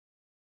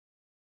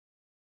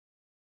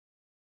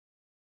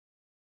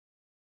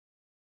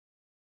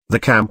The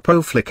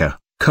Campo flicker,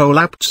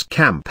 Colaptes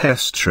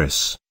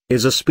campestris,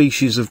 is a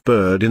species of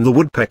bird in the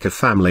woodpecker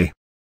family.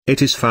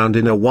 It is found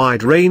in a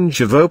wide range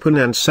of open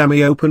and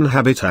semi-open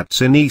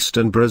habitats in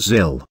eastern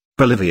Brazil,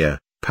 Bolivia,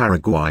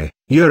 Paraguay,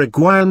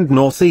 Uruguay and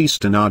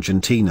northeastern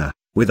Argentina,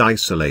 with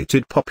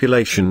isolated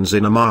populations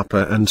in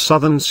Amapá and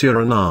southern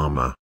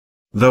Suriname.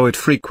 Though it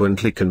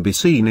frequently can be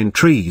seen in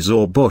trees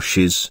or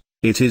bushes,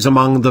 it is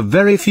among the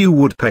very few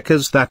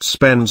woodpeckers that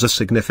spends a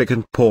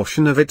significant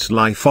portion of its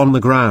life on the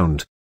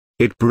ground.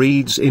 It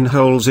breeds in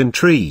holes in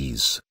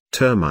trees,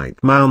 termite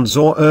mounds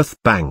or earth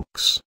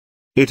banks.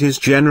 It is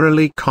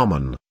generally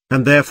common,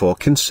 and therefore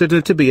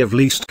considered to be of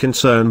least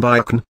concern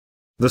by IUCN.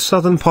 The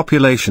southern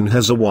population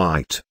has a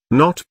white,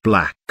 not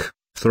black,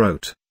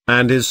 throat,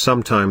 and is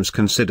sometimes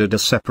considered a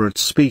separate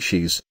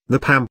species, the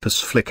pampas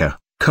flicker,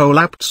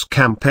 Colaptes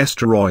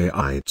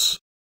campestroides.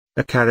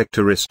 A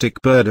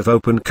characteristic bird of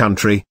open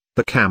country,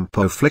 the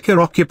Campo flicker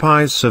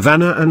occupies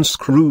savanna and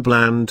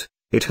scrubland.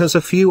 It has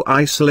a few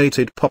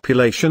isolated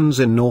populations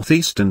in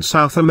northeastern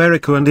South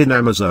America and in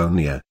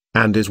Amazonia,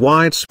 and is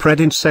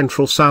widespread in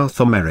central South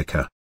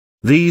America.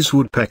 These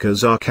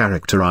woodpeckers are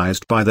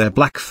characterized by their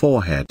black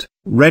forehead,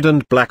 red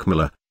and black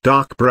malar,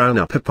 dark brown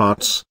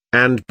upperparts,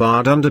 and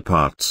barred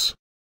underparts.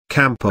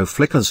 Campo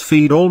flickers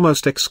feed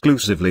almost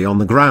exclusively on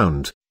the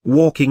ground,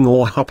 walking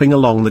or hopping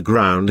along the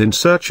ground in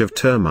search of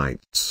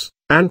termites,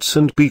 ants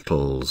and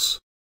beetles.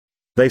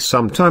 They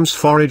sometimes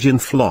forage in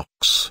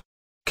flocks.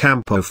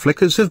 Campo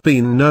flickers have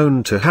been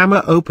known to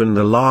hammer open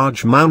the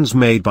large mounds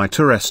made by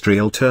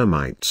terrestrial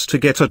termites to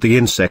get at the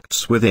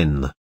insects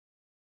within.